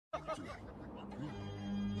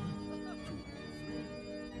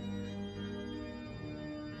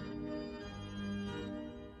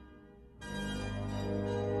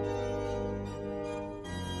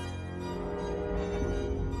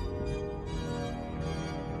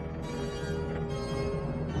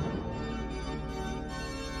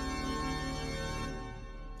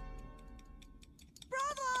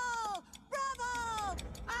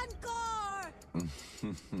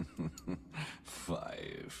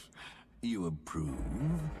Fife, you approve?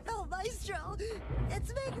 Oh, Maestro,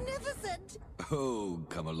 it's magnificent! Oh,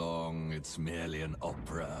 come along, it's merely an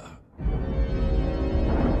opera.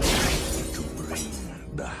 To bring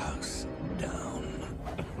the house down.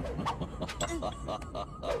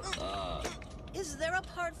 Is there a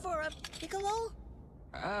part for a piccolo?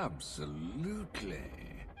 Absolutely.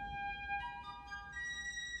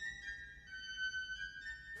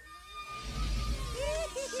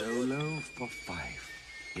 Solo for Fife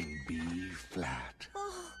in B flat.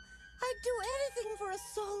 Oh, I'd do anything for a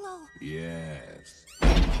solo. Yes.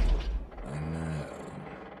 I know.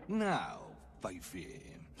 Now, Fifey,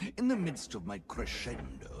 in the midst of my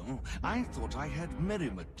crescendo, I thought I had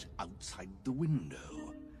merriment outside the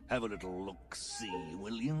window. Have a little look-see,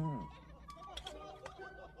 will you?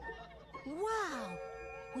 Wow!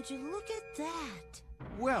 Would you look at that?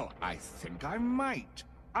 Well, I think I might.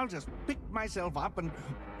 I'll just pick myself up and...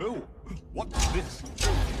 Oh, what's this?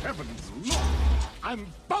 Heavens, look! I'm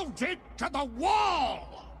bolted to the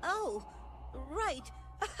wall! Oh, right.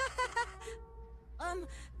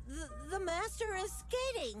 The master is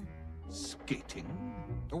skating. Skating?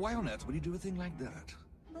 Why on earth would he do a thing like that?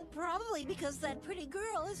 Well, probably because that pretty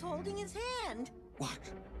girl is holding his hand. What?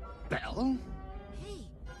 Belle? Hey,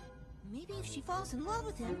 maybe if she falls in love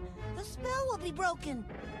with him, the spell will be broken,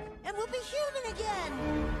 and we'll be human again!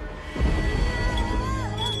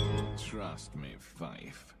 Trust me,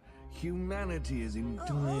 Fife. Humanity is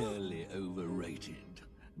entirely overrated.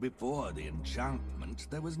 Before the enchantment,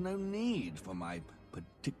 there was no need for my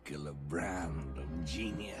particular brand of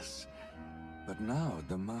genius. But now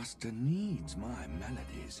the master needs my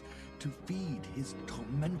melodies to feed his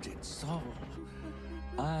tormented soul.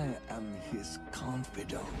 I am his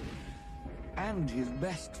confidant and his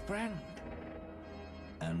best friend.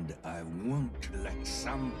 And I won't let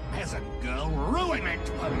some peasant girl ruin it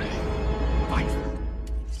for me. Fife,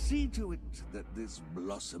 see to it that this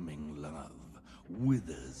blossoming love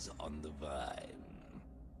withers on the vine.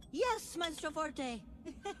 Yes, Maestro Forte.